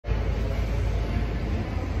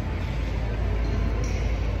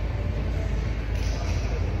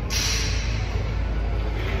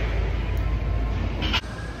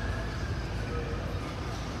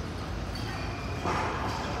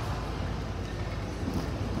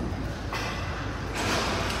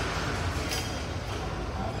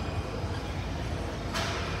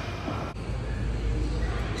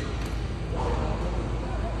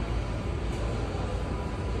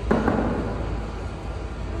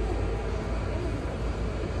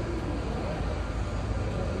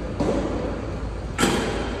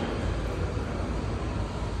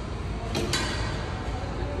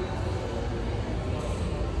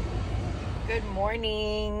Good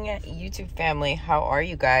morning, YouTube family. How are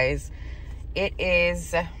you guys? It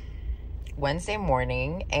is Wednesday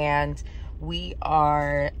morning and we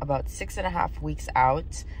are about 6.5 weeks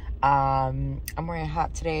out. I'm wearing a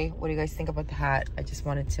hat today. What do you guys think about the hat? I just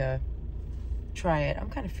wanted to try it. I'm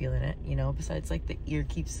kind of feeling it, you know, besides like the ear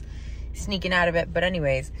keeps sneaking out of it. But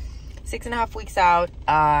anyways, 6.5 weeks out.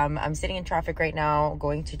 I'm sitting in traffic right now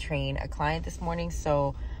going to train a client this morning,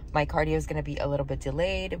 so my cardio is going to be a little bit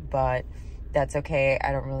delayed, but that's okay.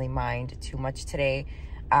 I don't really mind too much today.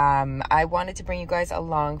 I wanted to bring you guys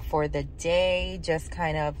along for the day, just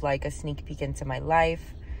kind of like a sneak peek into my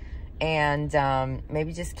life, and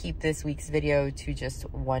maybe just keep this week's video to just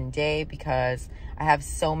one day because I have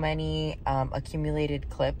so many accumulated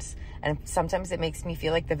clips, and sometimes it makes me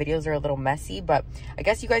feel like the videos are a little messy. But I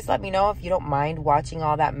guess you guys let me know if you don't mind watching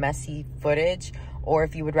all that messy footage, or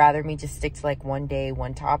if you would rather me just stick to like one day,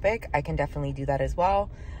 one topic. I can definitely do that as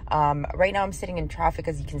well. Right now I'm sitting in traffic,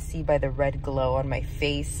 as you can see by the red glow on my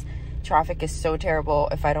face. Traffic is so terrible.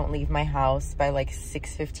 If I don't leave my house by like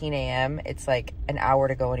 6:15 a.m., it's like an hour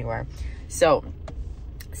to go anywhere. So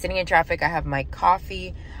sitting in traffic, I have my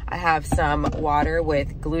coffee. I have some water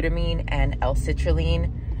with glutamine and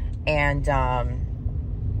L-citrulline, and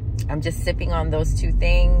I'm just sipping on those two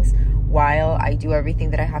things while I do everything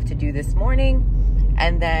that I have to do this morning.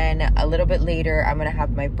 And then a little bit later, I'm gonna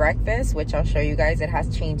have my breakfast, which I'll show you guys. It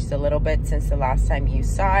has changed a little bit since the last time you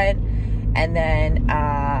saw it. And then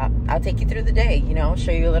I'll take you through the day, you know,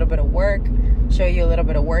 show you a little bit of work, show you a little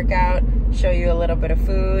bit of workout, show you a little bit of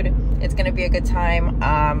food. It's gonna be a good time.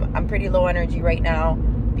 I'm pretty low energy right now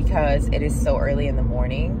because it is so early in the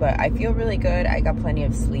morning, but I feel really good. I got plenty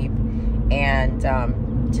of sleep, and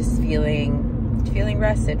just feeling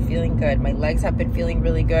rested, feeling good. My legs have been feeling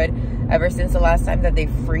really good ever since the last time that they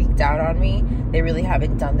freaked out on me. They really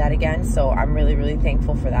haven't done that again, so I'm really, really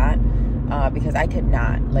thankful for that, because I could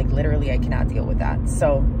not, like literally I cannot deal with that.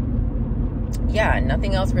 So yeah,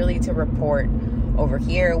 nothing else really to report over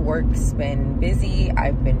here. Work's been busy.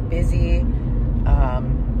 I've been busy.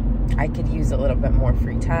 I could use a little bit more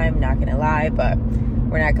free time, not gonna lie, but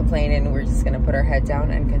we're not complaining. We're just gonna put our head down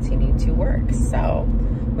and continue to work. So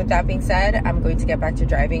with that being said, I'm going to get back to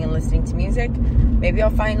driving and listening to music. Maybe I'll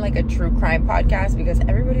find like a true crime podcast, because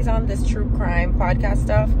everybody's on this true crime podcast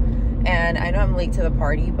stuff, and I know I'm late to the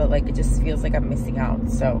party, but like it just feels like I'm missing out.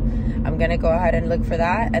 So I'm gonna go ahead and look for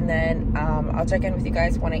that, and then I'll check in with you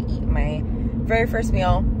guys when I eat my very first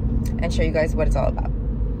meal and show you guys what it's all about.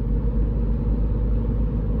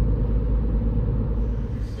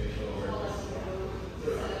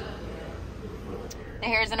 The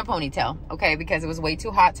hair's in a ponytail, okay, because it was way too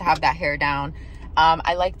hot to have that hair down.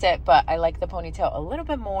 I liked it, but I like the ponytail a little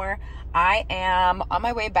bit more. I am on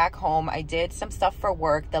my way back home. I did some stuff for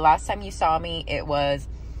work. The last time you saw me, it was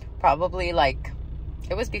probably like,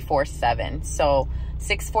 it was before 7, so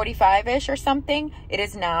 6:45-ish or something. It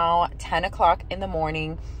is now 10 o'clock in the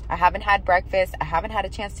morning. I haven't had breakfast. I haven't had a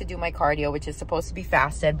chance to do my cardio, which is supposed to be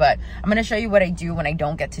fasted, but I'm going to show you what I do when I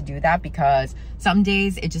don't get to do that, because some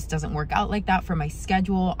days it just doesn't work out like that for my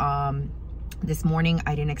schedule. This morning,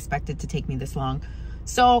 I didn't expect it to take me this long,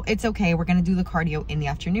 so it's okay. We're going to do the cardio in the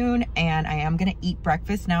afternoon, and I am going to eat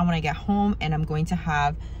breakfast now when I get home, and I'm going to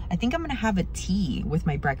have, I think I'm going to have a tea with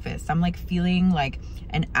my breakfast. I'm like feeling like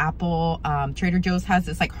an apple, Trader Joe's has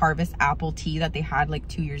this like harvest apple tea that they had like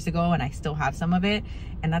 2 years ago, and I still have some of it.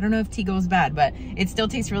 And I don't know if tea goes bad, but it still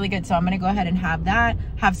tastes really good. So I'm gonna go ahead and have that,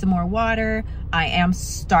 have some more water. I am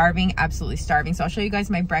starving, absolutely starving. So I'll show you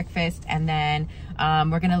guys my breakfast, and then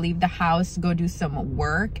we're gonna leave the house, go do some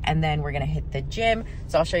work, and then we're gonna hit the gym.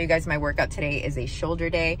 So I'll show you guys my workout. Today is a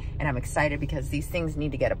shoulder day, and I'm excited because these things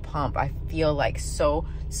need to get a pump. I feel like so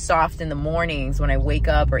soft in the mornings when I wake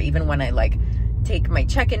up, or even when I like take my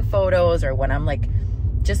check-in photos, or when I'm like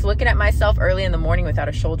just looking at myself early in the morning without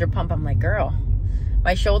a shoulder pump. I'm like, girl,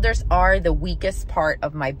 my shoulders are the weakest part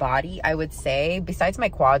of my body, I would say, besides my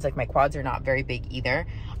quads. Like my quads are not very big either.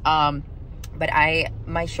 But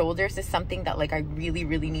my shoulders is something that like I really,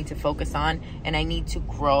 really need to focus on, and I need to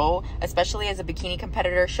grow, especially as a bikini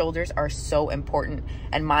competitor. Shoulders are so important,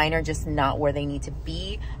 and mine are just not where they need to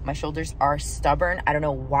be. My shoulders are stubborn. I don't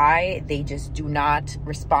know why. They just do not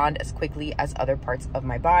respond as quickly as other parts of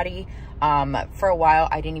my body. For a while,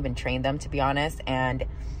 I didn't even train them, to be honest, and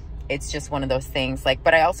it's just one of those things. Like,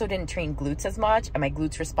 but I also didn't train glutes as much, and my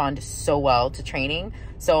glutes respond so well to training.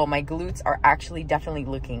 So my glutes are actually definitely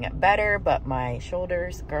looking better, but my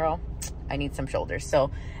shoulders, girl, I need some shoulders.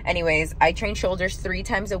 So anyways, I train shoulders 3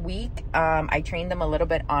 times a week. I train them a little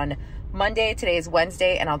bit on Monday. Today is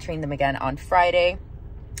Wednesday, and I'll train them again on Friday.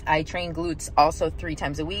 I train glutes also 3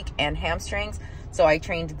 times a week, and hamstrings. So I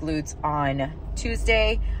trained glutes on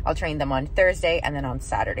Tuesday, I'll train them on Thursday, and then on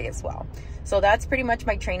Saturday as well. So that's pretty much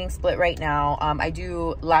my training split right now. I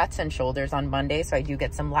do lats and shoulders on Monday, so I do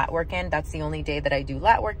get some lat work in. That's the only day that I do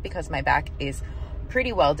lat work because my back is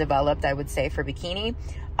pretty well developed, I would say, for bikini.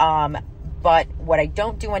 But what I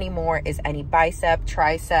don't do anymore is any bicep,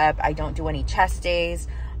 tricep. I don't do any chest days.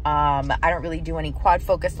 I don't really do any quad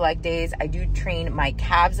focus leg days. I do train my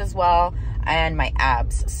calves as well and my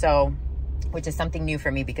abs. So, which is something new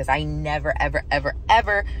for me because I never, ever, ever,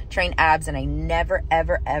 ever train abs, and I never,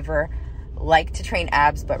 ever, ever like to train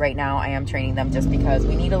abs. But right now I am training them just because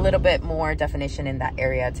we need a little bit more definition in that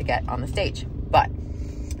area to get on the stage. But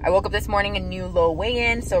I woke up this morning and new low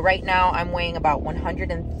weigh-in. So right now I'm weighing about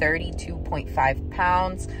 132.5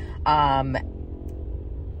 pounds.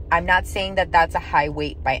 I'm not saying that that's a high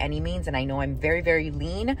weight by any means, and I know I'm very, very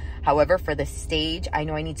lean. However, for the stage, I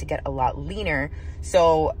know I need to get a lot leaner.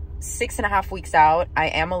 So 6.5 weeks out, I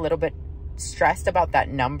am a little bit stressed about that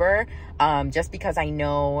number, just because I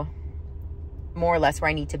know more or less where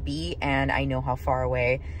I need to be, and I know how far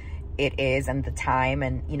away it is and the time,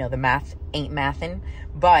 and you know, the math ain't mathin',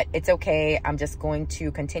 but it's okay. I'm just going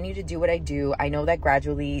to continue to do what I do. I know that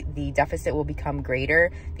gradually the deficit will become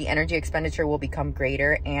greater, the energy expenditure will become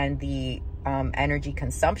greater, and the energy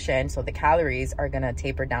consumption, so the calories, are gonna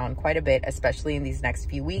taper down quite a bit, especially in these next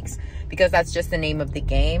few weeks, because that's just the name of the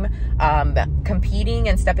game. Competing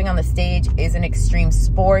and stepping on the stage is an extreme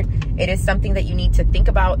sport. It is something that you need to think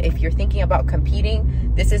about if you're thinking about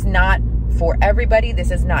competing. This is not for everybody. This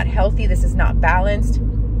is not healthy. This is not balanced.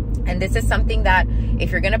 And this is something that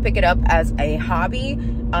if you're going to pick it up as a hobby,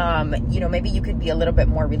 you know, maybe you could be a little bit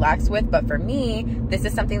more relaxed with. But for me, this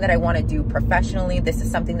is something that I want to do professionally. This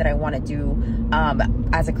is something that I want to do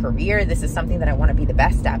as a career. This is something that I want to be the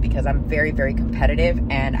best at because I'm very, very competitive,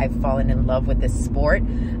 and I've fallen in love with this sport.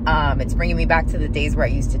 It's bringing me back to the days where I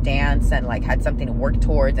used to dance and like had something to work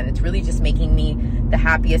towards, and it's really just making me the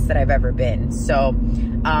happiest that I've ever been. So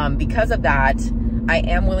because of that, I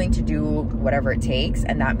am willing to do whatever it takes,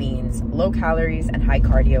 and that means low calories and high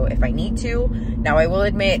cardio if I need to. Now, I will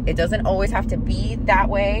admit it doesn't always have to be that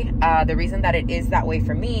way. The reason that it is that way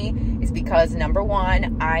for me is because, number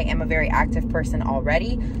one, I am a very active person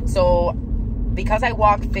already. So because I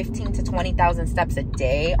walk 15 to 20,000 steps a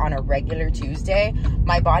day on a regular Tuesday,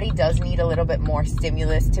 my body does need a little bit more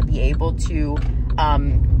stimulus to be able to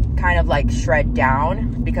kind of like shred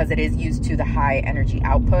down, because it is used to the high energy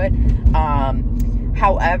output.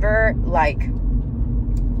 However, like,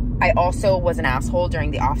 I also was an asshole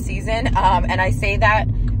during the off season. And I say that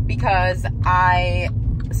because I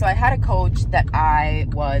had a coach that I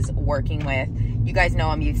was working with. You guys know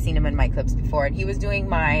him, you've seen him in my clips before. And he was doing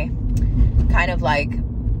my kind of like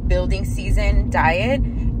building season diet.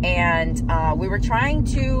 And we were trying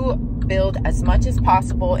to build as much as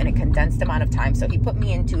possible in a condensed amount of time. So he put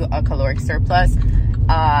me into a caloric surplus,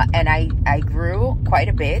 and I grew quite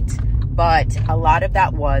a bit, but a lot of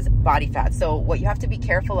that was body fat. So what you have to be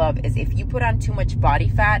careful of is if you put on too much body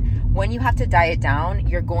fat, when you have to diet down,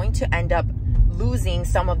 you're going to end up losing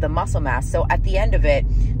some of the muscle mass. So at the end of it,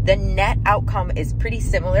 the net outcome is pretty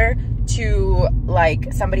similar to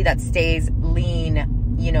like somebody that stays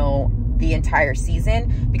lean, you know, the entire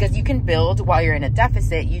season, because you can build while you're in a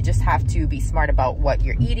deficit. You just have to be smart about what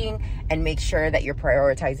you're eating and make sure that you're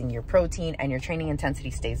prioritizing your protein and your training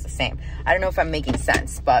intensity stays the same. I don't know if I'm making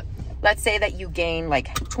sense, but let's say that you gain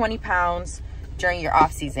like 20 pounds during your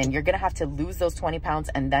off season. You're gonna have to lose those 20 pounds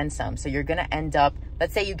and then some. So you're gonna end up,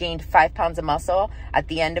 let's say you gained 5 pounds of muscle. At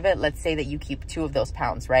the end of it, let's say that you keep 2 of those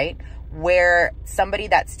pounds, right? Where somebody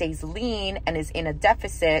that stays lean and is in a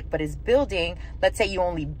deficit but is building, let's say you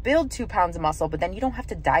only build 2 pounds of muscle, but then you don't have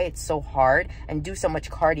to diet so hard and do so much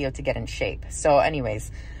cardio to get in shape. So anyways,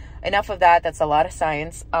 enough of that. That's a lot of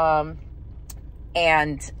science. And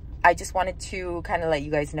I just wanted to kind of let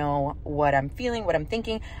you guys know what I'm feeling, what I'm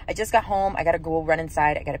thinking. I just got home. I got to go run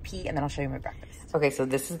inside. I got to pee, and then I'll show you my breakfast. Okay, so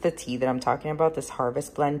this is the tea that I'm talking about, this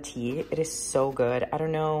Harvest Blend tea. It is so good. I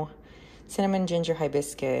don't know, cinnamon, ginger,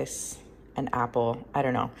 hibiscus, and apple. I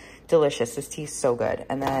don't know. Delicious. This tea is so good.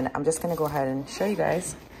 And then I'm just going to go ahead and show you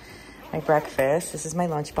guys my breakfast. This is my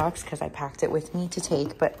lunchbox because I packed it with me to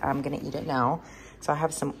take, but I'm going to eat it now. So I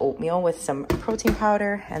have some oatmeal with some protein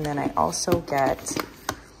powder, and then I also get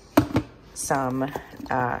some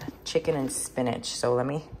chicken and spinach. So let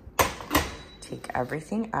me take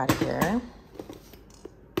everything out of here.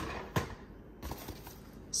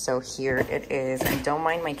 So here it is, and don't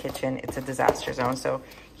mind my kitchen, it's a disaster zone. So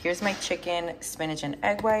here's my chicken, spinach, and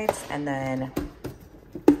egg whites, and then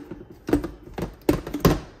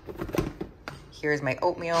Here's my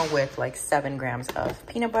oatmeal with like 7 grams of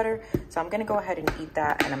peanut butter. So I'm gonna go ahead and eat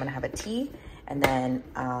that, and I'm gonna have a tea, and then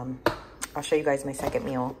I'll show you guys my second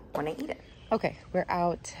meal when I eat it. Okay, we're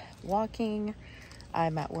out walking.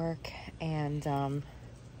 I'm at work, and I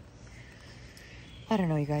don't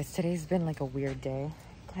know, you guys, today's been like a weird day.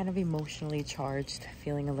 Kind of emotionally charged,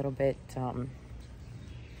 feeling a little bit out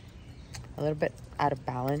of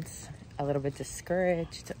balance, a little bit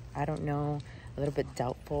discouraged, I don't know, a little bit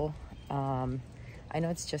doubtful. I know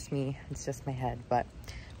it's just me, it's just my head, but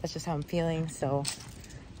that's just how I'm feeling. So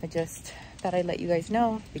I just thought I'd let you guys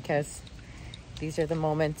know, because these are the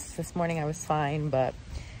moments. This morning I was fine, but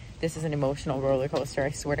this is an emotional roller coaster.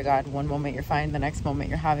 I swear to God, one moment you're fine, the next moment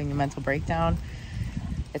you're having a mental breakdown.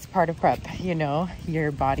 It's part of prep, you know,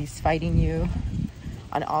 your body's fighting you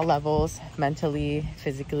on all levels, mentally,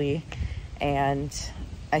 physically, and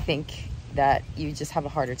I think that you just have a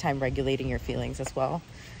harder time regulating your feelings as well.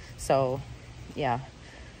 So yeah,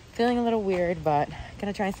 feeling a little weird, but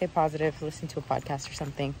gonna try and stay positive, listen to a podcast or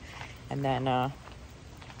something, and then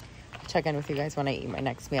check in with you guys when I eat my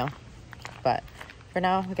next meal. But for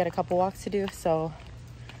now, we got a couple walks to do, so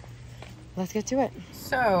let's get to it.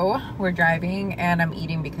 So we're driving and I'm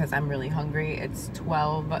eating because I'm really hungry. It's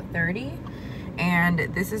 12:30 and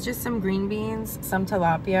this is just some green beans, some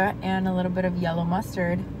tilapia, and a little bit of yellow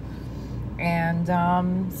mustard, and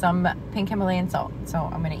some pink Himalayan salt. So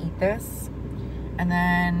I'm gonna eat this and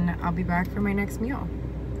then I'll be back for my next meal.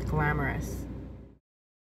 Glamorous.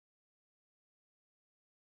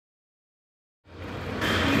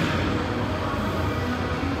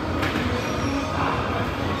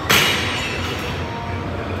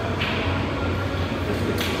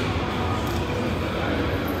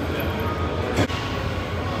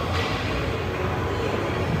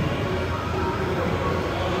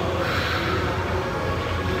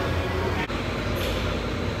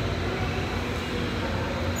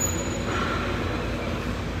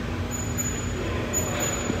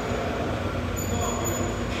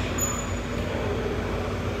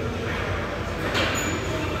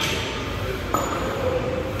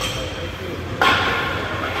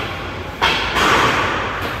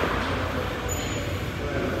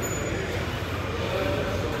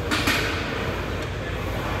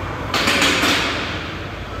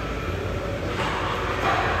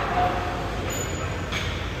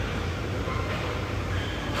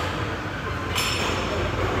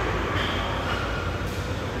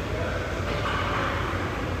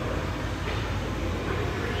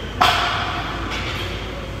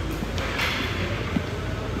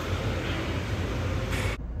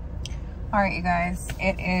 All right, you guys,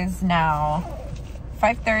 it is now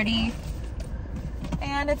 5:30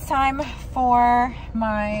 and it's time for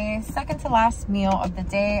my second to last meal of the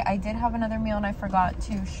day. I did have another meal and I forgot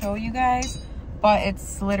to show you guys, but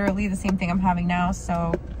it's literally the same thing I'm having now,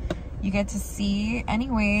 so you get to see.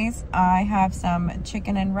 Anyways, I have some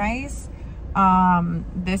chicken and rice.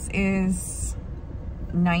 This is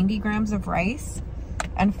 90 grams of rice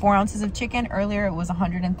and 4 ounces of chicken. Earlier it was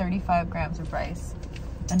 135 grams of rice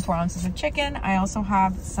and 4 ounces of chicken. I also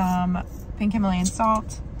have some pink Himalayan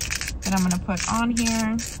salt that I'm gonna put on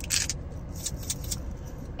here.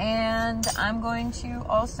 And I'm going to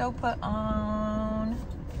also put on,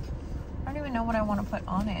 I don't even know what I wanna put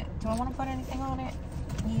on it. Do I wanna put anything on it?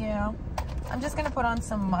 Yeah, I'm just gonna put on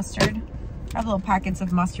some mustard. I have little packets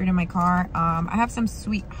of mustard in my car. I have some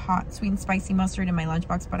sweet and spicy mustard in my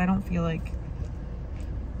lunchbox, but I don't feel like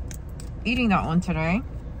eating that one today.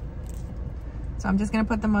 So I'm just gonna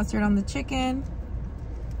put the mustard on the chicken,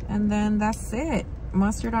 and then that's it.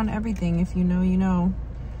 Mustard on everything. If you know, you know.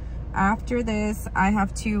 After this, I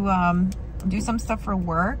have to do some stuff for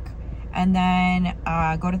work, and then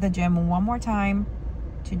go to the gym one more time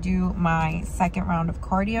to do my second round of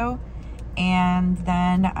cardio, and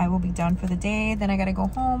then I will be done for the day. Then I gotta go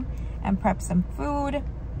home and prep some food.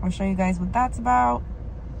 I'll show you guys what that's about,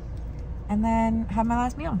 and then have my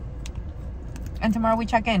last meal. And tomorrow we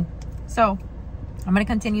check in. So I'm gonna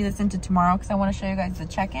continue this into tomorrow because I want to show you guys the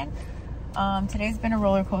check-in. Today's been a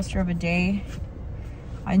roller coaster of a day.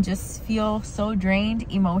 I just feel so drained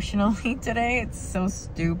emotionally today. It's so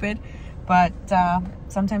stupid, but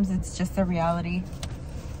sometimes it's just the reality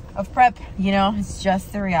of prep, you know. It's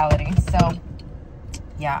just the reality. So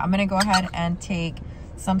yeah, I'm gonna go ahead and take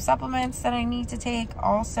some supplements that I need to take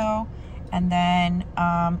also, and then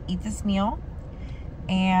eat this meal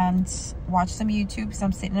and watch some YouTube because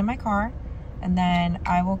I'm sitting in my car. And then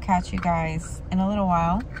I will catch you guys in a little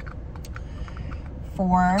while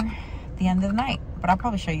for the end of the night. But I'll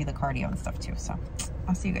probably show you the cardio and stuff too. So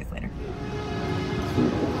I'll see you guys later.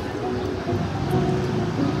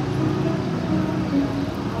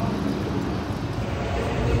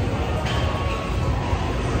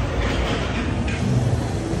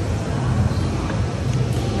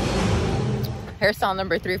 Hairstyle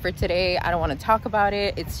number 3 for today. I don't want to talk about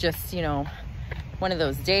it. It's just, you know, one of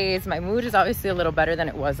those days. My mood is obviously a little better than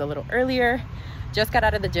it was a little earlier. Just got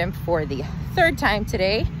out of the gym for the 3rd time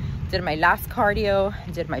today. Did my last cardio,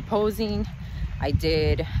 did my posing. I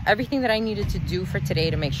did everything that I needed to do for today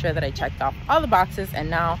to make sure that I checked off all the boxes, and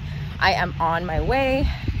now I am on my way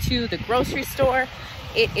to the grocery store.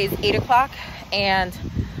 It is 8 o'clock and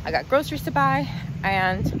I got groceries to buy,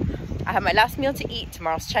 and I have my last meal to eat.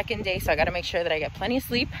 Tomorrow's check-in day, so I gotta make sure that I get plenty of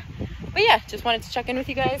sleep. But yeah, just wanted to check in with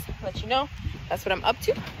you guys, let you know that's what I'm up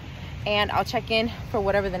to, and I'll check in for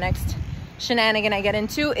whatever the next shenanigan I get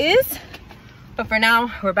into is. But for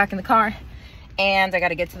now, we're back in the car and I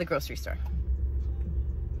gotta get to the grocery store.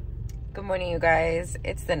 Good morning, you guys.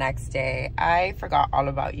 It's the next day. I forgot all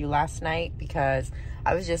about you last night because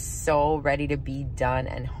I was just so ready to be done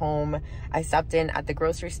and home. I stopped in at the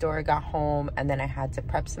grocery store, got home, and then I had to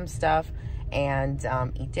prep some stuff and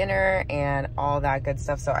eat dinner and all that good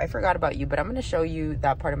stuff. So I forgot about you, but I'm gonna show you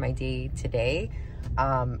that part of my day today.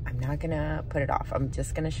 I'm not gonna put it off. I'm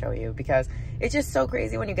just gonna show you because it's just so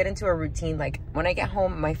crazy when you get into a routine. Like when I get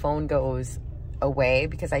home, my phone goes away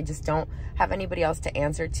because I just don't have anybody else to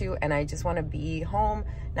answer to, and I just want to be home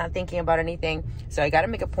not thinking about anything. So I got to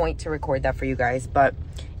make a point to record that for you guys. But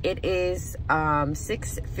it is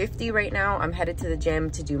 6:50 right now. I'm headed to the gym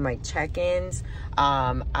to do my check-ins.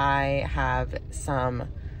 I have some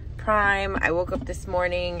Prime. I woke up this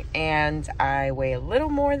morning and I weigh a little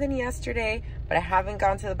more than yesterday, but I haven't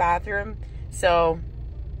gone to the bathroom, so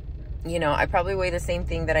you know, I probably weigh the same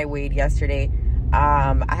thing that I weighed yesterday.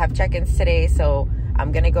 I have check-ins today, so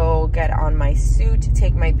I'm gonna go get on my suit,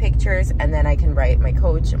 take my pictures, and then I can write my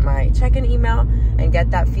coach my check-in email and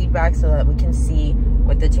get that feedback so that we can see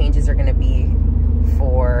what the changes are gonna be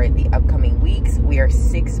for the upcoming weeks. We are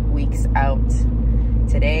 6 weeks out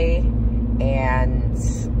today, and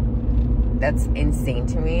that's insane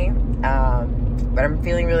to me. But I'm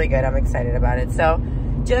feeling really good. I'm excited about it. So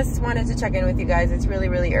just wanted to check in with you guys. It's really,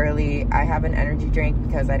 really early. I have an energy drink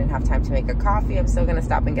because I didn't have time to make a coffee. I'm still gonna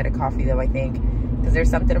stop and get a coffee though, I think, because there's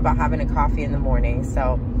something about having a coffee in the morning.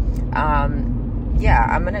 So yeah,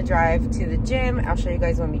 I'm gonna drive to the gym. I'll show you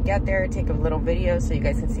guys when we get there, take a little video so you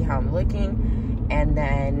guys can see how I'm looking, and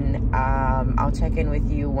then I'll check in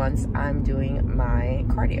with you once I'm doing my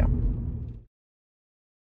cardio.